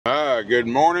Good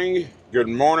morning,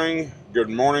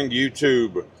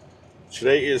 YouTube.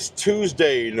 Today is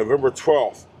Tuesday, November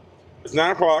 12th. It's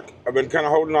 9 o'clock. I've been kind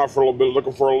of holding off for a little bit,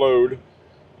 looking for a load.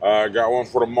 Got one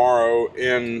for tomorrow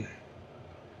going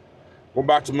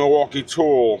back to Milwaukee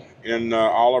Tool in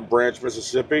Olive Branch,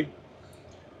 Mississippi.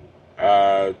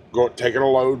 Taking a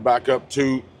load back up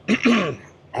to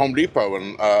Home Depot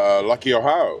in Lucky,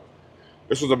 Ohio.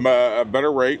 This was a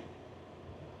better rate.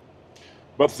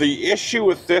 But the issue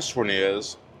with this one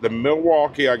is, the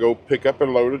Milwaukee, I go pick up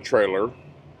and load a trailer,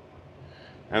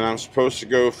 and I'm supposed to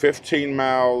go 15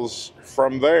 miles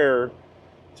from there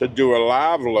to do a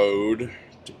live load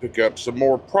to pick up some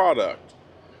more product.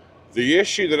 The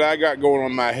issue that I got going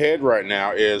on in my head right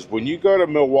now is when you go to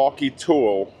Milwaukee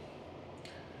Tool,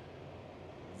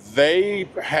 they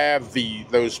have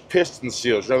those piston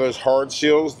seals, you know, those hard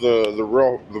seals,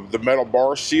 the metal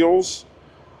bar seals.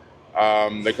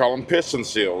 They call them piston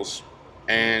seals,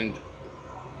 and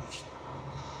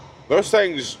those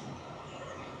things,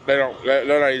 they're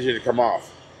not easy to come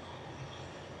off.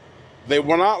 They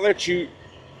will not let you,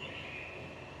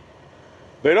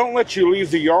 they don't let you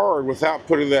leave the yard without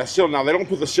putting that seal. Now, they don't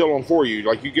put the seal on for you.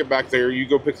 Like, you get back there, you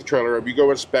go pick the trailer up, you go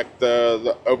inspect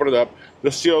open it up,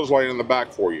 the seal's laying in the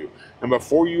back for you. And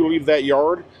before you leave that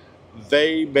yard,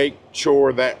 they make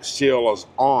sure that seal is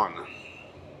on.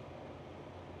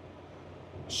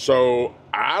 So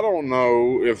I don't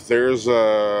know if there's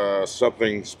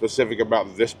something specific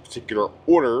about this particular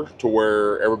order to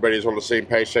where everybody's on the same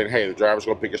page saying, hey, the driver's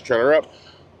going to pick his trailer up,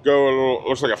 go a little,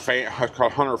 looks like a fan, it's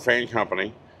called Hunter Fan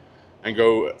Company, and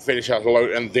go finish out the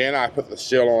load, and then I put the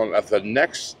seal on at the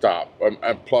next stop,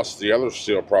 and plus the other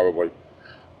seal probably.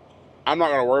 I'm not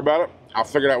going to worry about it. I'll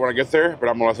figure it out when I get there, but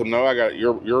I'm going to let them know I got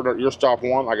your stop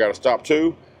one, I got a stop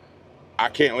two. I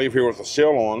can't leave here with a seal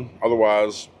on,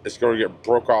 otherwise it's going to get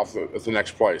broke off at the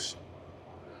next place.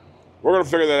 We're going to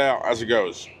figure that out as it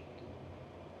goes.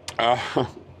 But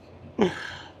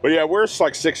yeah, we're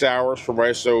like 6 hours from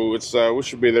away, so it's we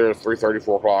should be there at 3:30,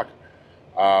 4 o'clock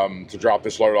to drop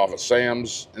this load off at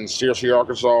Sam's in Searcy,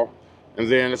 Arkansas, and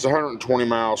then it's 120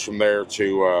 miles from there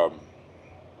to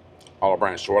Olive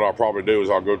Branch. So what I'll probably do is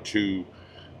I'll go to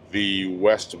the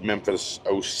west of Memphis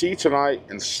OC tonight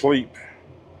and sleep.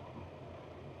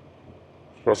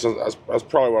 So that's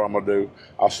probably what I'm going to do.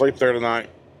 I'll sleep there tonight,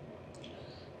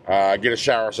 get a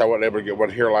shower, so I wasn't able to get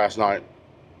one here last night.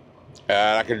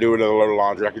 And I can do another load of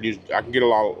laundry. I can get a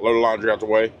load of laundry out the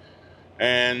way.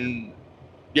 And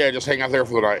yeah, just hang out there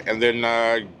for the night. And then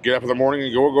get up in the morning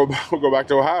and we'll go back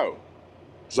to Ohio.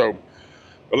 So,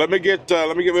 but let me get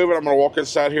moving. I'm going to walk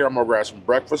inside here. I'm going to grab some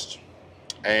breakfast.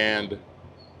 And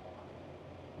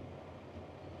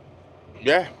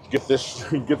yeah, get this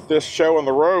show on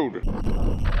the road.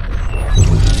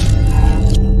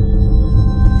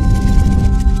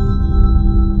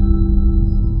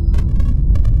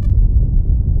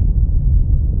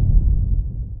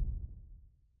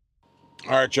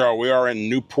 All right, y'all, we are in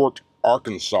Newport,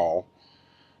 Arkansas.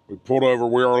 We pulled over.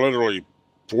 We are literally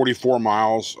 44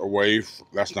 miles away.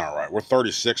 That's not right. We're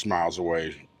 36 miles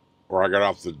away. Where I got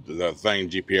off the thing,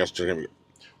 GPS to him.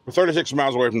 We're 36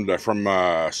 miles away from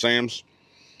Sam's.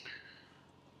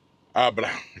 But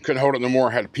I couldn't hold it no more.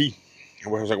 I had to pee.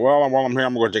 And I was like, well, while I'm here,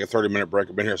 I'm going to take a 30-minute break.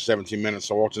 I've been here 17 minutes,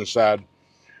 so I walked inside.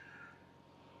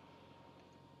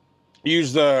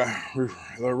 Used the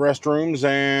restrooms,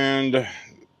 and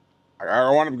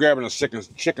I wound up grabbing a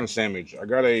chicken sandwich. I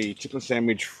got a chicken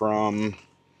sandwich from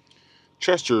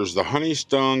Chester's, the Honey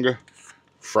Stung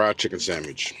fried chicken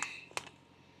sandwich.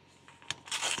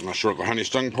 I'm not sure what the honey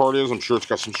stung part is. I'm sure it's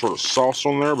got some sort of sauce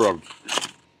on there, but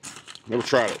I've never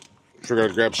tried it.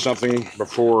 Figured I'd grab something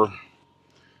before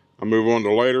I move on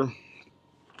to later,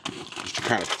 just to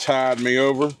kind of tide me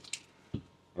over.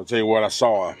 I'll tell you what, I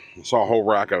saw a whole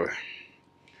rack of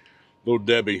Little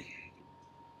Debbie.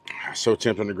 So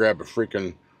tempting to grab a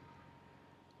freaking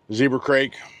zebra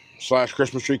cake /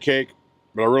 Christmas tree cake,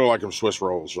 but I really like them Swiss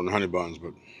rolls and honey buns,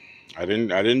 but I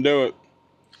didn't do it.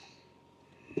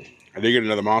 I did get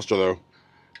another monster though.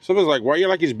 Somebody's like, why you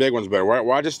like these big ones better?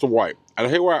 Why just the white? I'll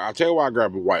tell you why I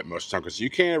grab the white most of the time, because you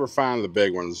can't ever find the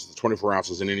big ones, the 24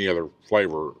 ounces, in any other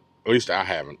flavor. At least I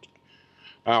haven't.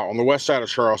 On the west side of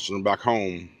Charleston, back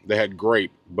home, they had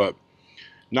grape, but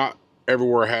not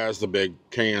everywhere has the big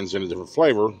cans in a different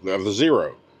flavor of the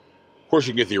Zero. Of course,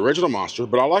 you can get the original monster,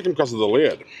 but I like them because of the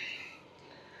lid.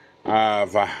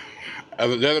 The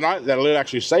other night, that lid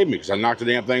actually saved me because I knocked the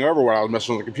damn thing over while I was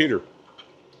messing with the computer.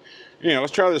 Yeah,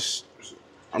 let's try this.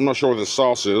 I'm not sure what this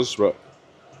sauce is, but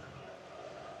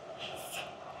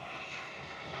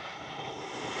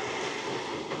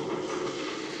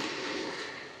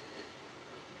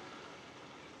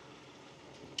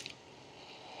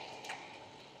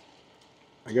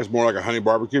I guess more like a honey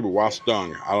barbecue, but while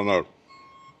stung. I don't know.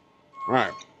 All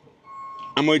right.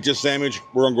 I'm going to eat this sandwich.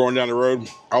 We're going to go on down the road.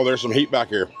 Oh, there's some heat back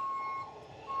here.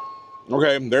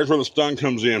 Okay, there's where the stung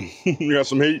comes in. You got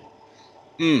some heat?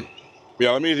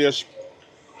 Yeah, let me eat this.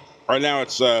 Right now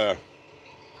it's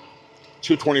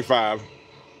 2:25.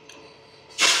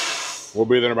 We'll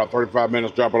be there in about 35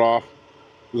 minutes, drop it off.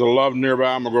 There's a Love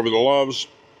nearby. I'm going to go over to the Loves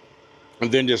and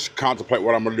then just contemplate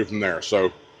what I'm going to do from there.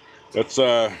 So let's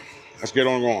get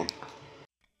on going.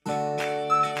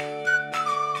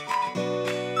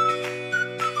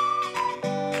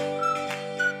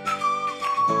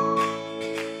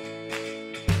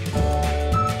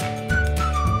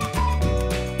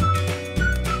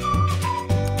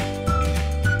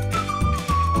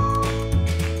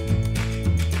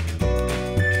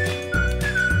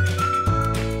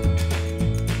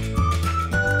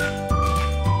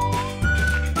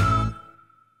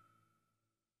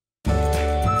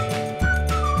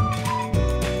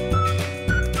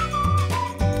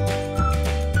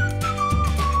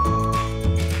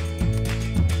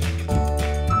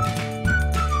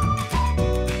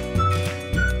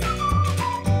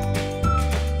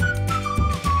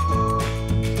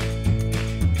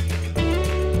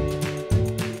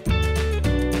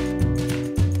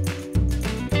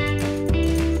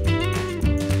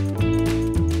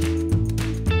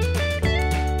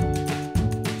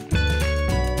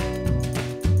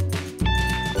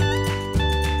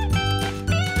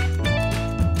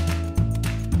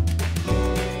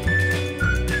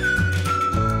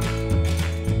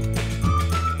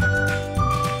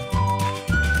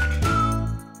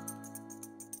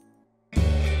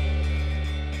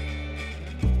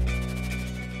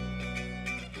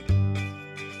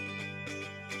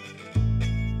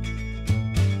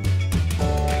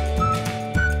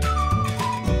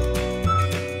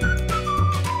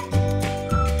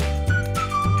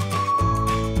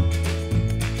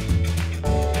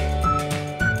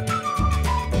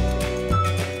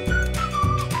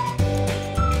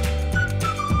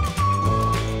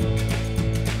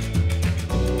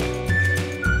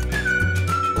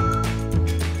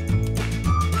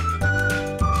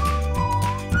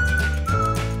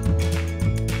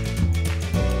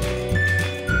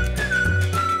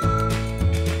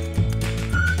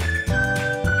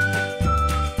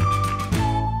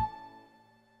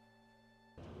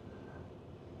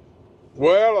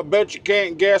 Well, I bet you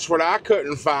can't guess what I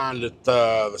couldn't find at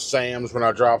the Sam's when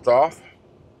I dropped off.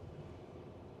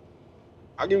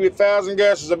 I'll give you 1,000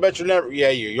 guesses. I bet you never. Yeah,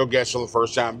 you'll guess for the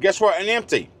first time. Guess what? An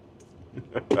empty.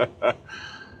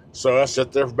 So I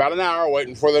sit there for about an hour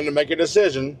waiting for them to make a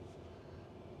decision.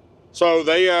 So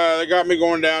they got me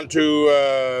going down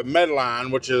to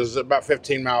Medline, which is about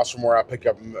 15 miles from where I pick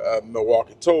up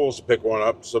Milwaukee Tools to pick one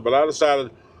up. So, but I decided I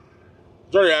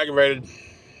was already aggravated.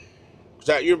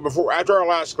 After our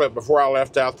last clip, before I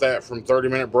left out that from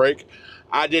 30-minute break,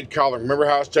 I did call them. Remember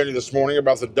how I was telling you this morning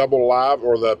about the double live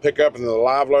or the pickup and the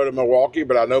live load of Milwaukee?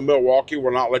 But I know Milwaukee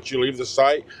will not let you leave the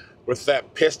site with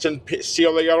that piston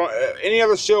seal they got on. Any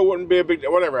other seal wouldn't be a big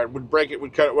deal. Whatever. It would break it,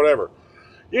 would cut it, whatever.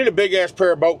 You need a big-ass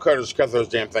pair of bolt cutters to cut those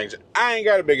damn things. I ain't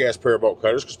got a big-ass pair of bolt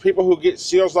cutters because people who get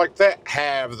seals like that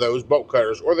have those bolt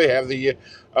cutters, or they have the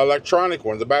electronic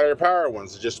ones, the battery-powered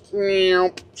ones that just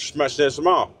smash them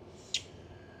off.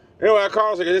 Anyway, I called. I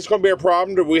was like, "It's going to be a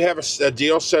problem. Do we have a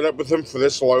deal set up with them for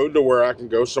this load to where I can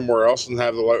go somewhere else and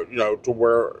have the load, to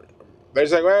where..." They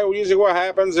say, "Well, usually what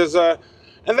happens is..." And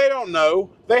they don't know.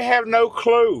 They have no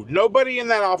clue. Nobody in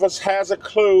that office has a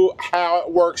clue how it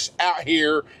works out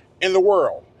here in the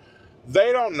world.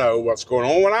 They don't know what's going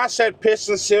on. When I said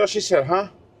piston seal, she said, "Huh?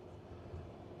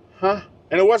 Huh?"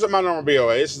 And it wasn't my normal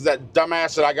BOA. This is that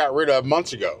dumbass that I got rid of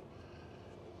months ago.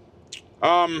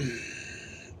 R,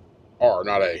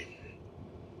 not A.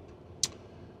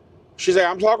 She's like,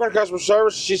 "I'm talking to customer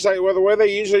service." She's like, "Well, the way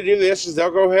they usually do this is they'll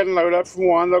go ahead and load up from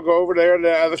one. They'll go over there.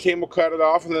 The other team will cut it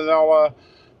off, and then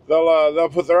they'll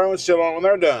put their own seal on when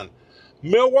they're done."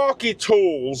 Milwaukee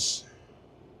Tools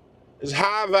is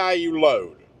high value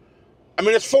load. I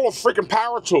mean, it's full of freaking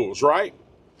power tools, right?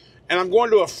 And I'm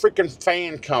going to a freaking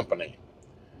fan company.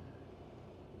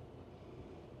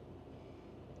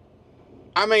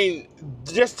 I mean,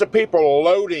 just the people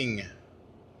loading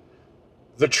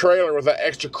the trailer with that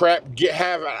extra crap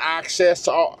having access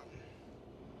to all.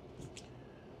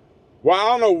 Well, I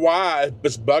don't know why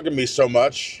it's bugging me so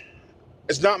much.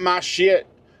 It's not my shit.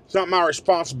 It's not my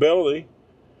responsibility.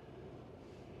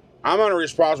 I'm only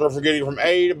responsible for getting from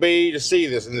A to B to C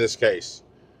in this case.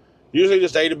 Usually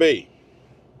just A to B.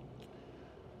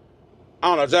 I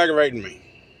don't know, it's aggravating me.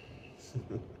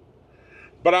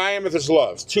 But I am at this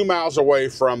Love's, 2 miles away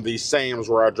from the Sam's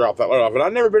where I dropped that load off. And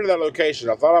I've never been to that location.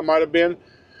 I thought I might have been,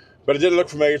 but it didn't look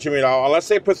familiar to me at all. Unless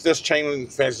they put this chain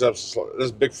link fence up,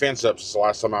 this big fence up since the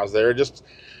last time I was there.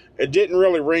 It didn't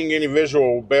really ring any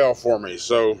visual bell for me.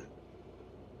 So,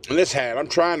 and this hat, I'm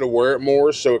trying to wear it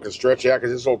more so it can stretch out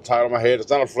because it's a little tight on my head.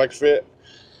 It's not a flex fit.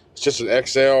 It's just an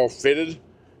XL fitted.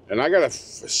 And I got a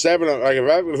 7, like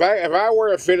if I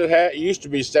wear a fitted hat, it used to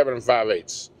be 7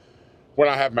 5/8 when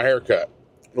I have my hair cut.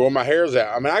 When my hair's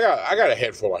out, I mean, I got a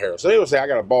head full of hair. So people say I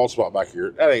got a bald spot back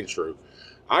here. That ain't true.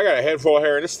 I got a head full of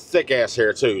hair, and it's thick ass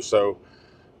hair too. So,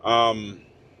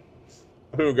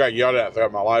 people got yelled at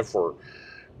throughout my life for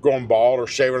going bald or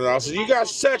shaving it off. I said, "You got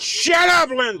such shut up,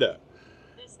 Linda."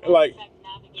 Like,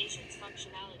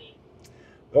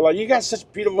 they're like, "You got such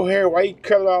beautiful hair. Why you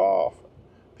cut it all off?"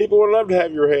 People would love to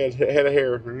have your head of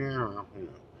hair. Yeah.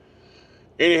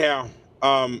 Anyhow.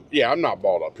 Yeah, I'm not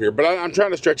bald up here, but I'm trying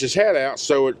to stretch his head out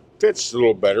so it fits a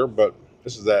little better. But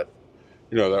this is that,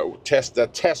 that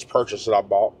test purchase that I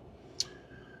bought.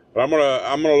 But I'm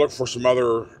gonna look for some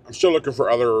other. I'm still looking for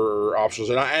other options,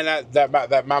 and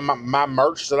my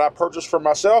merch that I purchased for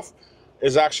myself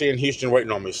is actually in Houston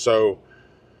waiting on me. So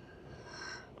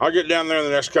I'll get down there in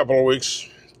the next couple of weeks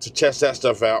to test that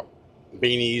stuff out.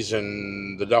 Beanies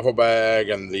and the duffel bag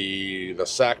and the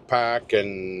sack pack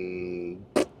and.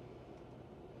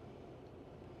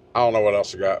 I don't know what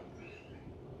else I got.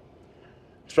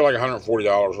 It's like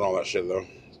 $140 and all that shit, though.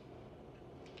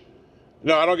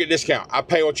 No, I don't get discount. I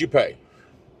pay what you pay.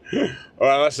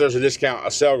 Or unless there's a discount, a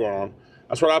sale going on.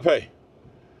 That's what I pay.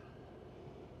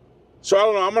 So, I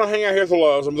don't know. I'm going to hang out here at the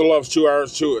Love's. I'm at the Love's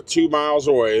 2 miles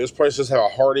away. This place does have a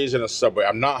Hardee's and a Subway.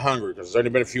 I'm not hungry because it's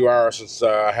only been a few hours since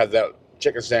I had that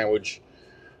chicken sandwich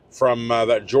from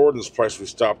that Jordan's place we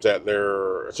stopped at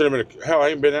there. It's only been, hell, I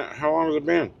ain't been at, how long has it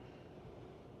been?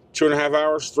 2.5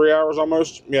 hours, 3 hours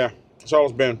almost. Yeah, that's all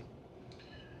it's been.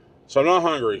 So I'm not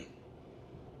hungry.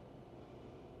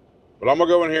 But I'm going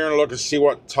to go in here and look and see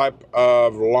what type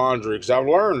of laundry. Because I've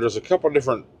learned there's a couple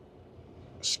different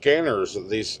scanners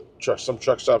that some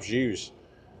truck stops use.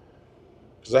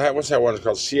 Because what's that one? It's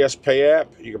called CS Pay app.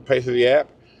 You can pay through the app.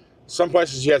 Some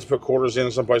places you have to put quarters in.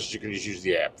 And some places you can just use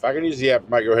the app. If I can use the app, I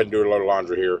might go ahead and do a load of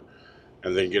laundry here.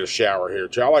 And then get a shower here,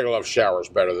 too. I love showers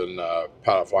better than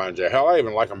Pilot Flying J. Hell, I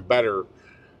even like them better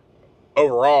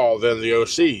overall than the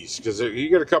OCs. Because you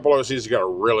get a couple OCs that got a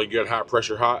really good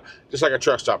high-pressure hot. Just like a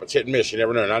truck stop. It's hit and miss. You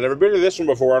never know. And I've never been to this one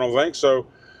before, I don't think. So,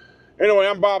 anyway,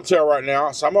 I'm bobtail right now.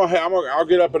 So, I'll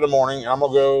get up in the morning. I'm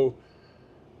going to go,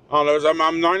 I don't know,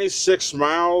 I'm 96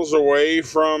 miles away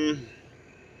from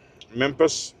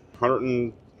Memphis.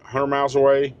 100 miles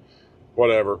away.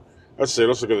 Whatever. Let's see.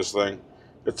 Let's look at this thing.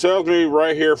 It tells me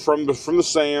right here from the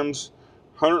Sam's,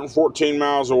 114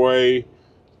 miles away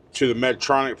to the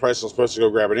Medtronic place I'm supposed to go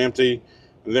grab an empty.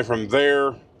 And then from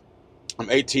there,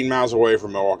 I'm 18 miles away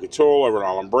from Milwaukee Tool over in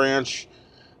Olive Branch.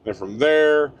 Then from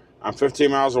there, I'm 15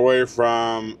 miles away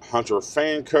from Hunter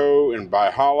Fanco in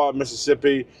Valhalla,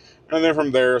 Mississippi. And then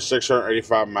from there,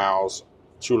 685 miles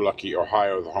to Lucky,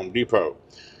 Ohio, the Home Depot.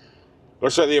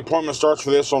 Looks like the appointment starts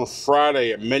for this on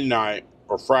Friday at midnight,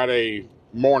 or Friday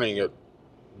morning at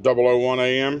 001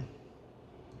 a.m.,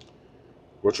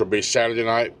 which will be Saturday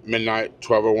night, midnight,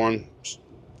 12:01,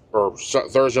 or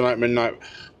Thursday night, midnight.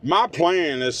 My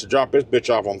plan is to drop this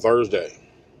bitch off on Thursday.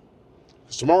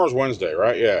 Because tomorrow's Wednesday,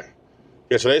 right? Yeah.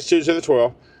 Yeah, today's Tuesday the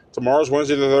 12th. Tomorrow's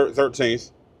Wednesday the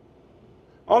 13th.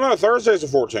 Oh, no, Thursday's the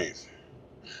 14th.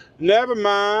 Never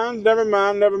mind.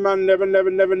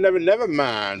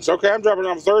 So, okay, I'm dropping it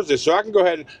off Thursday, so I can go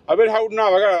ahead and, I've been holding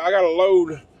off. I got a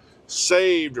load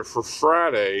saved for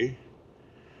Friday,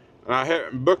 and I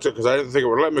hadn't booked it because I didn't think it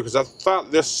would let me, because I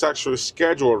thought this is actually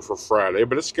scheduled for Friday,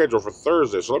 but it's scheduled for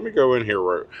Thursday. So let me go in here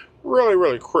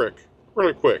really quick.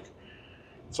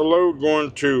 It's a load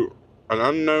going to an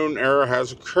unknown error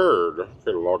has occurred.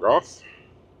 Okay, log off.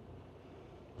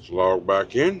 Let's log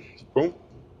back in. Boom.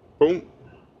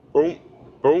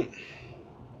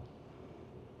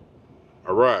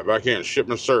 All right, back in.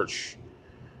 Shipment search.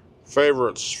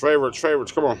 Favorites.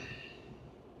 Come on.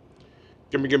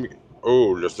 Give me.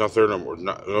 Oh, that's not there no more.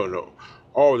 No.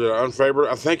 Oh, did I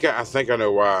unfavorite? I think I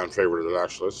know why I unfavored it,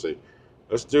 actually. Let's see.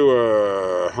 Let's do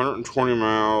 120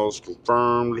 miles.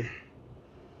 Confirmed.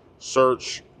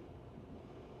 Search.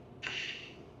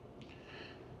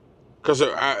 Because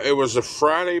it was a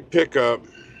Friday pickup.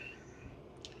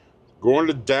 Going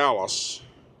to Dallas.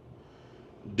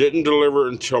 Didn't deliver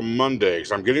until Monday.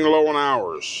 Because I'm getting low on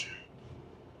hours.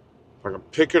 If I can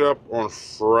pick it up on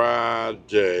Friday.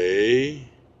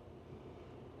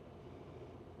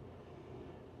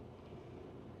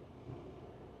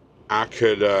 I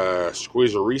could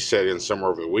squeeze a reset in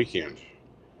somewhere over the weekend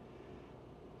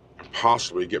and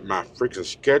possibly get my freaking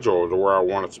schedule to where I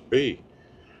want it to be.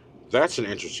 That's an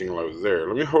interesting load there.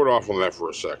 Let me hold off on that for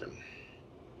a second.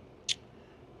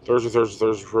 Thursday, for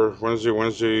Thursday,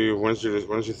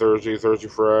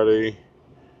 Friday.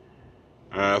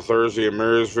 Thursday in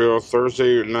Marysville.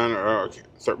 Thursday,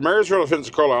 Marysville,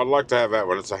 Pensacola. I'd like to have that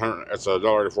one. It's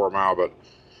 $1.84 a mile, but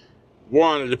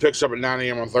one, it picks up at 9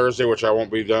 a.m. on Thursday, which I won't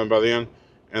be done by then,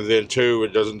 and then two,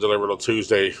 it doesn't deliver till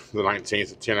Tuesday, the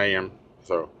 19th at 10 a.m.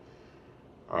 So,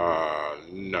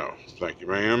 no, thank you,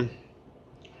 ma'am.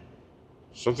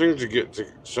 Something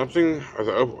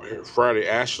Friday,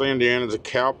 Ashley, Indiana, to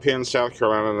Cowpen, South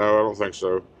Carolina. No, I don't think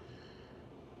so.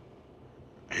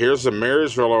 Here's the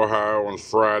Marysville, Ohio on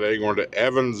Friday, going to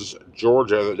Evans,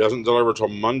 Georgia, that doesn't deliver till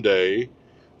Monday.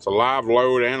 It's a live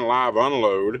load and live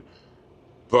unload,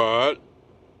 but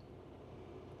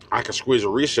I can squeeze a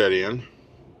reset in.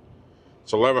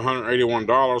 It's $1,181,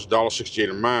 $1.68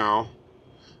 a mile.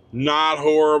 Not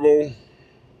horrible.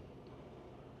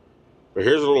 But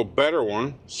here's a little better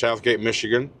one, Southgate,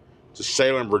 Michigan, to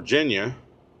Salem, Virginia,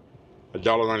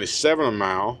 $1.97 a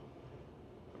mile.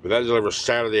 But that delivers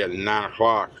Saturday at 9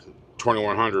 o'clock,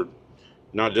 2100.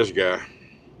 Not this guy.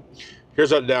 Here's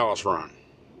that Dallas run.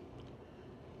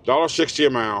 $1.60 a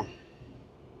mile,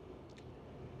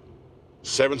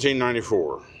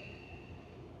 $17.94.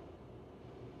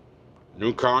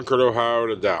 New Concord, Ohio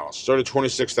to Dallas. It's only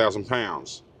 26,000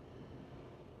 pounds.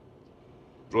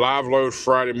 Live load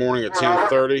Friday morning at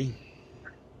 10:30.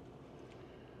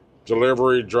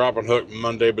 Delivery, drop and hook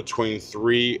Monday between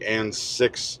 3 and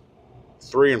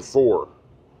 4.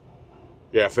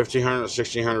 Yeah, 1500 to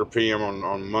 1600 p.m.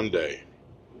 on Monday.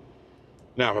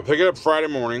 Now, if I pick it up Friday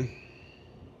morning,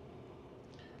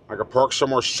 I can park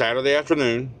somewhere Saturday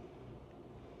afternoon,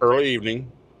 early evening.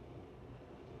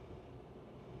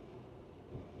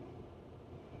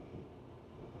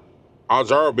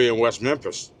 Odds are it'll be in West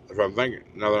Memphis, if I'm thinking.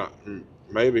 Now,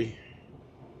 maybe.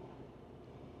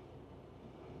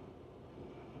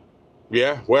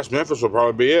 Yeah, West Memphis will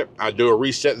probably be it. I do a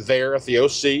reset there at the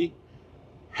OC.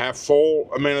 Have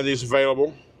full amenities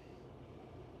available.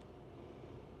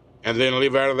 And then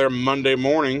leave out of there Monday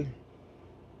morning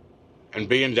and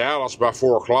be in Dallas by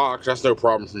 4 o'clock. That's no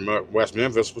problem from West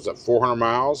Memphis. What's that, 400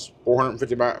 miles?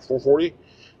 450 miles? 440?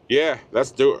 Yeah,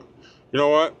 let's do it. You know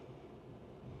what?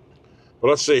 But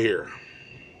let's see here.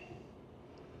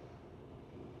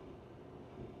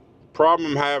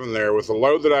 Problem I'm having there with the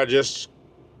load that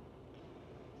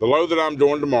I'm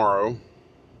doing tomorrow.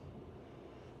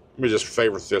 Let me just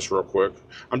favorite this real quick.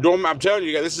 I'm telling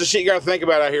you guys, this is the shit you got to think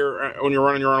about out here when you're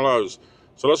running your own loads.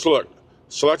 So let's look.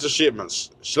 Select the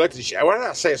shipments. Why did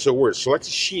I say it so weird? Select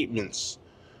the shipments.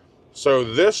 So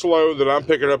this load that I'm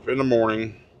picking up in the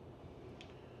morning,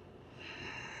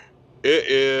 it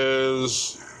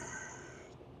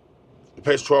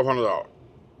pays $1,200.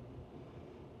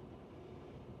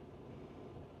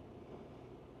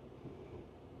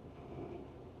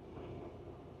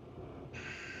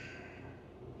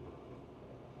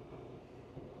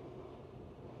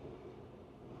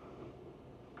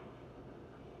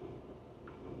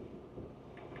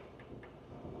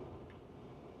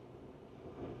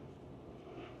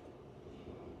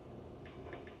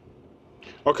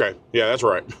 Okay, yeah, that's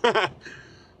right. I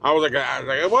was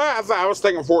like, what? I was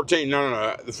thinking 14.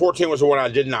 No. The 14 was the one I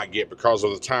did not get because of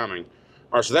the timing.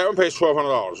 All right, so that one pays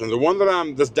 $1,200, and the one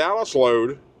that this Dallas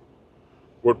load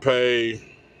would pay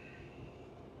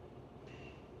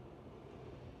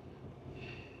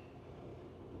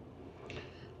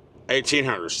 $1,800,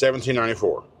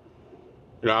 $1,794.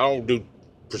 You know, I don't do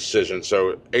precision,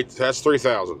 so that's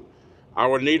 $3,000. I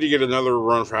would need to get another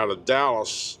run out of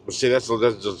Dallas, but see, that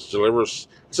just delivers.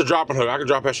 It's a drop and hook. I can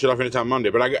drop that shit off anytime Monday,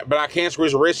 but I can't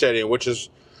squeeze a reset in, which is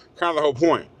kind of the whole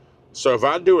point. So if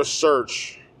I do a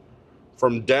search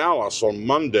from Dallas on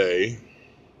Monday,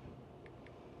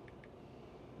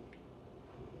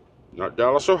 not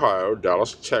Dallas, Ohio,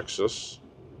 Dallas, Texas.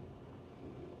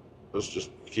 Let's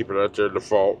just keep it out there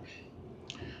default.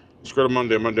 Let's go to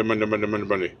Monday. If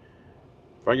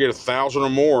I get 1,000 or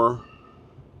more,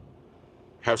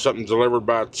 have something delivered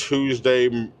by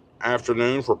Tuesday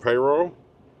afternoon for payroll.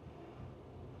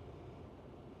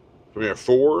 Give me a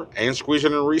 4 and squeeze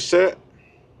in a reset.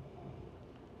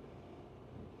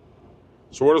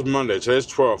 So what is Monday? Today's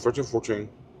 12, 13, 14,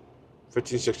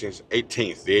 15, 16,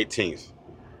 18th, the 18th.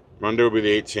 Monday will be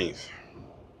the 18th.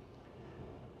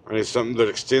 I need something that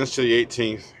extends to the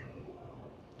 18th.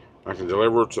 I can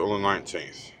deliver it on the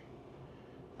 19th.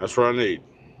 That's what I need.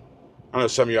 I know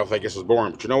some of y'all think this is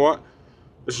boring, but you know what?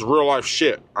 This is real life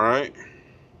shit, alright?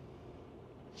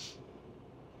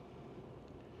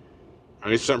 I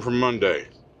need something for Monday.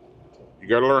 You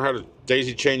gotta learn how to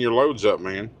daisy chain your loads up,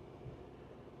 man.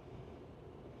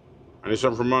 I need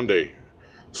something for Monday.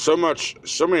 So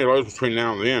many loads between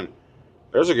now and then.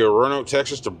 There's a go, Roanoke,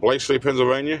 Texas to Blakesley,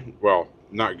 Pennsylvania. Well,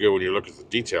 not good when you look at the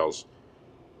details.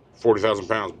 40,000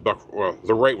 pounds, buck. Well,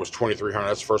 the rate was 2,300.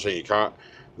 That's the first thing you caught.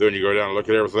 Then you go down and look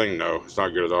at everything. No, it's not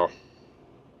good at all.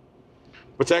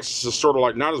 But Texas is sort of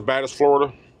like not as bad as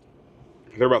Florida.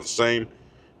 They're about the same.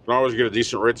 You can always get a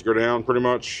decent rate to go down, pretty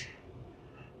much.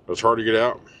 But it's hard to get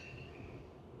out.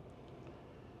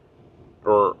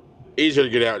 Or easier to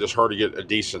get out, just hard to get a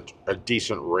decent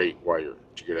rate while you're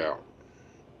to get out.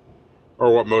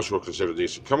 Or what most will consider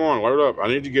decent. Come on, load up. I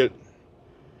need to get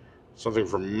something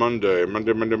for Monday.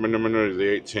 Monday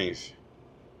the 18th.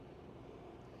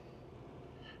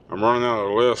 I'm running out of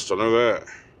the list, I know that.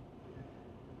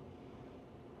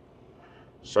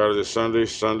 Saturday,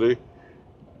 Sunday.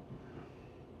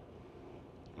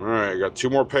 Alright, I got 2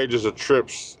 more pages of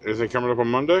trips. Anything coming up on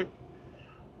Monday?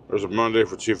 There's a Monday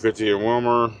for 250 in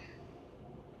Wilmer.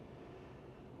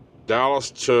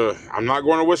 Dallas to... I'm not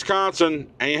going to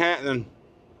Wisconsin. Ain't happening.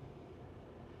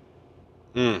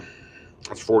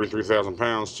 That's 43,000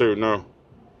 pounds too. No.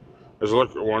 There's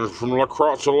one from La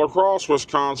Crosse,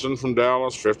 Wisconsin from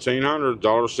Dallas. 1,500.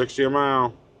 $1.60 a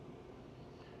mile.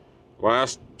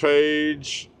 Last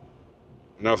page.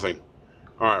 Nothing.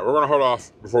 Alright, we're going to hold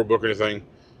off before we book anything.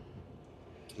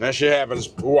 And that shit happens.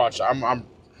 Watch. I'm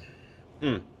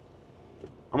going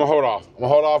to hold off. I'm going to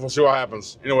hold off and see what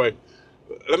happens. Anyway,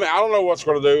 I don't know what's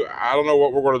going to do. I don't know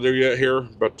what we're going to do yet here,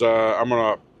 but I'm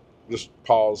going to just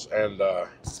pause and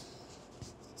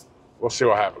we'll see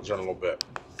what happens in a little bit.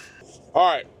 All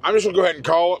right, I'm just going to go ahead and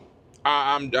call it.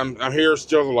 I'm here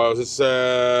still the lows. It's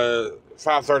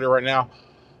 5:30 right now,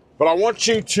 but I want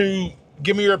you to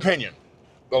give me your opinion.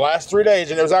 The last 3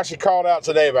 days, and it was actually called out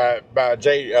today by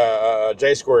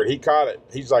J Squared. He caught it.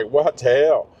 He's like, what the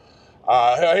hell?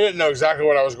 He didn't know exactly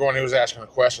what I was going. He was asking a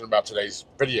question about today's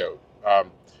video,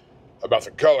 about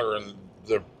the color and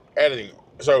the editing.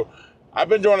 So I've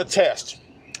been doing a test.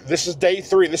 This is day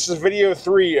 3. This is video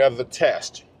 3 of the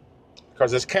test.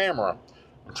 Because this camera,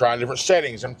 I'm trying different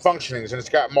settings and functionings, and it's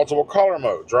got multiple color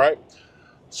modes, right?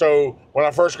 So when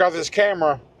I first got this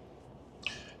camera,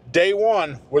 day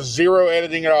 1 was 0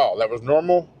 editing at all. That was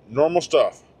normal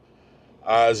stuff.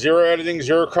 0 editing,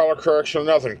 0 color correction,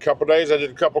 nothing. A couple days I did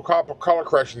a couple color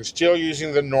corrections, still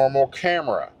using the normal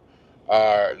camera,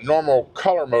 normal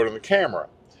color mode in the camera.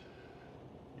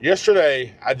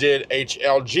 Yesterday I did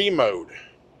HLG mode,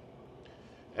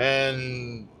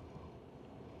 and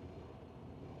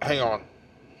hang on,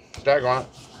 daggone it,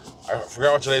 I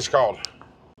forgot what today's called.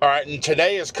 All right, and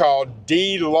today is called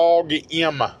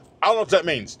D-Log-M. I don't know what that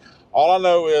means. All I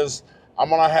know is I'm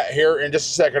going to here in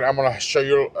just a second, I'm going to show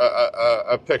you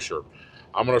a picture.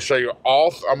 I'm going to show you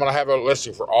I'm going to have a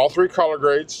listing for all 3 color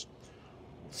grades.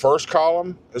 First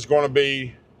column is going to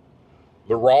be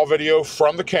the raw video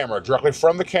from the camera, directly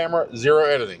from the camera, 0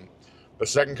 editing. The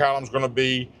second column is going to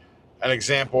be an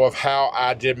example of how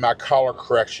I did my color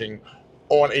correction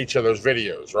on each of those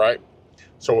videos, right?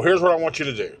 So here's what I want you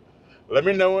to do. Let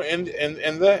me know in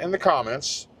the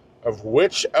comments of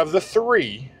which of the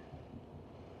 3,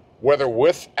 whether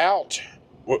without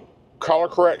color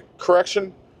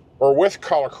correction or with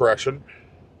color correction,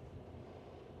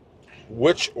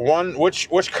 which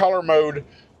color mode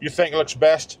you think looks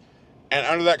best, and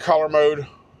under that color mode,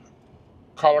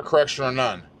 color correction or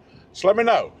none. So let me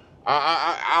know.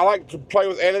 I like to play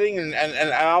with editing and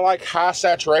I like high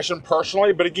saturation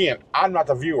personally, but again, I'm not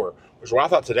the viewer. Which is why I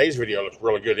thought today's video looked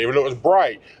really good. Even though it was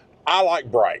bright, I like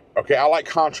bright, okay? I like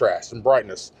contrast and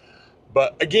brightness.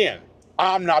 But again,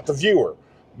 I'm not the viewer.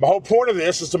 My whole point of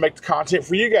this is to make the content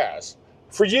for you guys.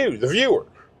 For you, the viewer,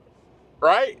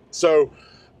 right? So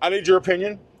I need your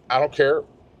opinion. I don't care.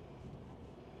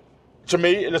 To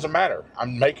me, it doesn't matter. I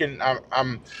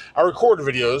record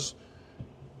videos,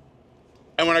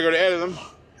 and when I go to edit them,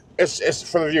 it's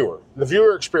for the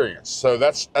viewer experience. So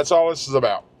that's all this is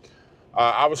about.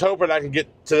 I was hoping I can get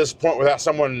to this point without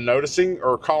someone noticing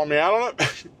or calling me out on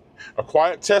it. A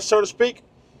quiet test, so to speak.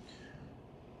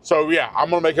 So yeah, I'm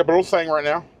going to make up a little thing right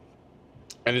now,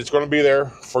 and it's going to be there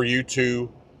for you to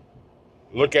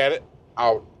look at it.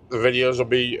 The videos will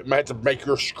be, I might have to make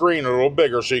your screen a little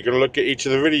bigger so you can look at each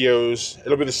of the videos.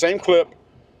 It'll be the same clip,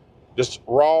 just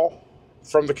raw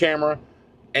from the camera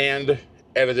and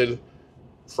edited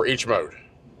for each mode.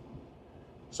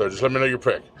 So just let me know your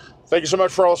pick. Thank you so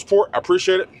much for all the support. I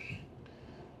appreciate it.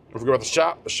 Don't forget about the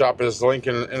shop. The shop is the link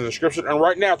in the description. And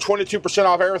right now, 22%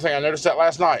 off everything. I noticed that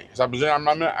last night. I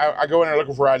go in there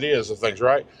looking for ideas of things,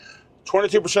 right?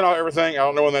 22% off everything. I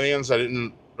don't know when that ends. I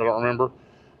didn't I don't remember.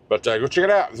 But go check it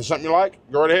out. If there's something you like,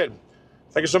 go right ahead.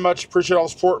 Thank you so much. Appreciate all the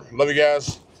support. Love you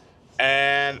guys.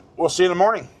 And we'll see you in the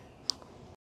morning.